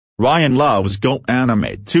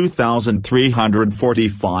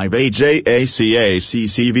RyanLovesGoAnimate2345 AJAC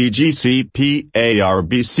ACC VGCP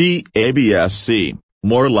ARBC ABSC.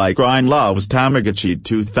 More like RyanLoves Tamagotchi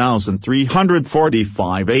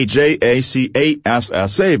 2345 AJAC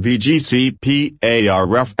ASSA VGCP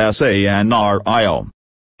ARFSA NRIO.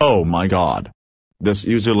 Oh my god. This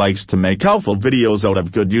user likes to make helpful videos out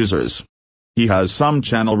of good users. He has some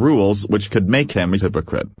channel rules which could make him a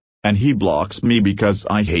hypocrite. And he blocks me because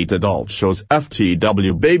I hate adult shows,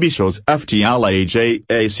 FTW baby shows, FTL AJAC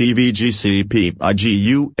VGCP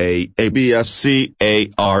IGUA ABSC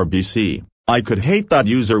ARBC. I could hate that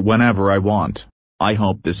user whenever I want. I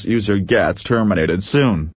hope this user gets terminated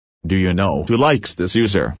soon. Do you know who likes this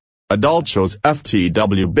user? Adult shows,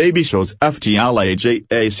 FTW baby shows, FTL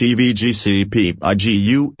AJAC VGCP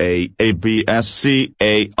IGUA ABSC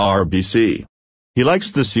ARBC. He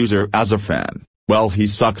likes this user as a fan. Well, he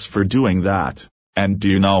sucks for doing that. And do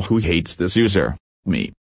you know who hates this user?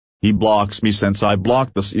 Me. He blocks me since I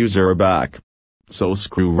blocked this user back. So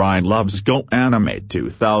screw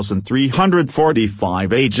RyanLovesGoAnimate2345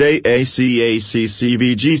 AJAC ACC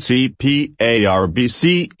VGCP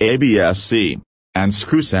ARBC ABSC. And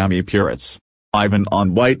screw Sammy Puritz, Ivan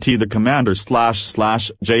on White T the Commander /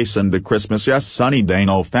 Jason the Christmas Yes Sunny Day.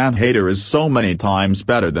 No fan hater is so many times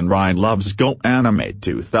better than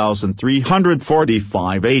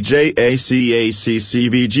RyanLovesGoAnimate2345 AJAC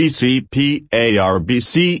ACC VGCP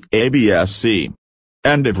ARBC ABSC.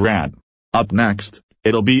 End of rant. Up next,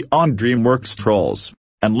 it'll be on DreamWorks Trolls,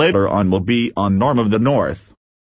 and later on will be on Norm of the North.